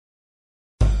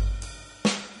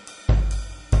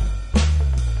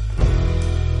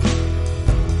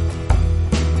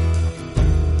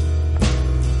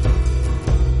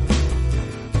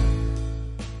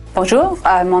Bonjour,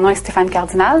 mon nom est Stéphane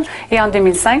Cardinal et en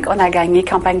 2005, on a gagné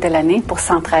campagne de l'année pour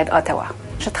Centraide Ottawa.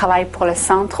 Je travaille pour le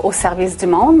Centre au service du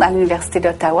monde à l'Université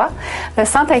d'Ottawa. Le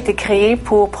centre a été créé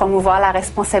pour promouvoir la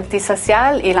responsabilité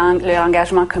sociale et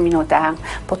l'engagement communautaire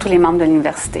pour tous les membres de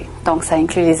l'université. Donc, ça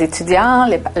inclut les étudiants,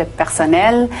 le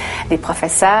personnel, les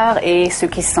professeurs et ceux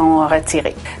qui sont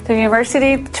retirés. The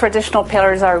university traditional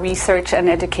pillars are research and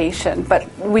education, but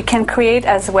we can create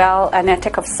as well an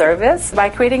ethic of service. By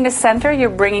creating the center,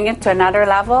 you're bringing it to another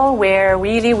level where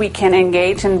really we can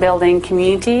engage in building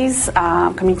communities,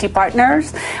 community partners,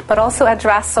 but also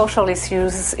address social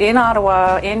issues in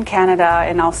Ottawa, in Canada,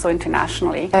 and also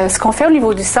internationally. Ce qu'on fait au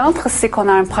niveau du centre, c'est qu'on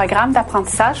a un programme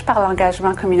d'apprentissage par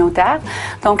l'engagement communautaire.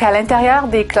 Donc, à l'intérieur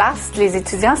des classes, les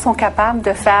étudiants sont capables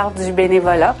de faire du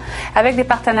bénévolat avec des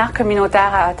partenaires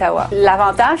communautaires à Ottawa.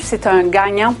 L'avantage, c'est un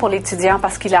gagnant pour l'étudiant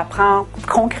parce qu'il apprend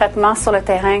concrètement sur le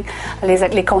terrain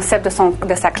les concepts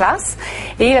de sa classe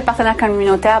et le partenaire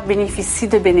communautaire bénéficie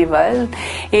de bénévoles.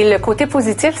 Et le côté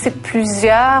positif, c'est que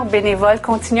plusieurs bénévoles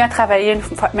continuent à travailler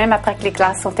même après que les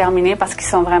classes sont terminées parce qu'ils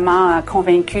sont vraiment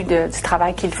convaincus du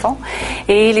travail qu'ils font.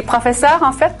 Et les professeurs,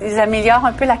 en fait, ils améliorent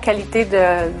un peu la qualité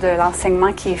de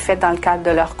l'enseignement qui est fait dans le cadre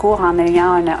de leurs cours en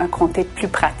ayant un contenu plus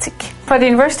pratique. For the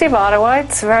University of Ottawa,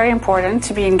 it's very important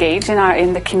to be engaged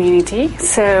in the community.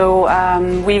 So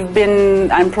we've been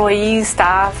employees,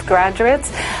 staff, graduates.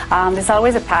 There's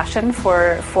always a passion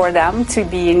for them to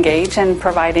be engaged in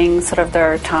providing sort of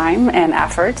their time and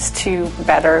efforts to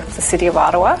better the city of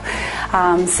Ottawa.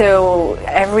 So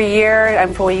every year,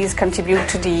 employees contribute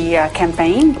to the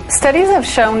campaign. Studies have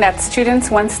shown that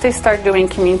students, once they start doing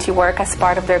community work as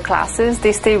part of their classes,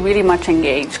 they stay really much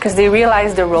engaged because they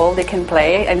realize the role they can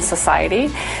play in society.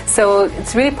 So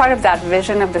it's really part of that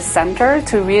vision of the center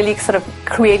to really sort of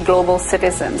create global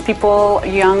citizens, people,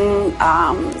 young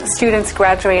students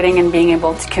graduating and being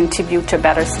able to contribute to a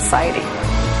better society.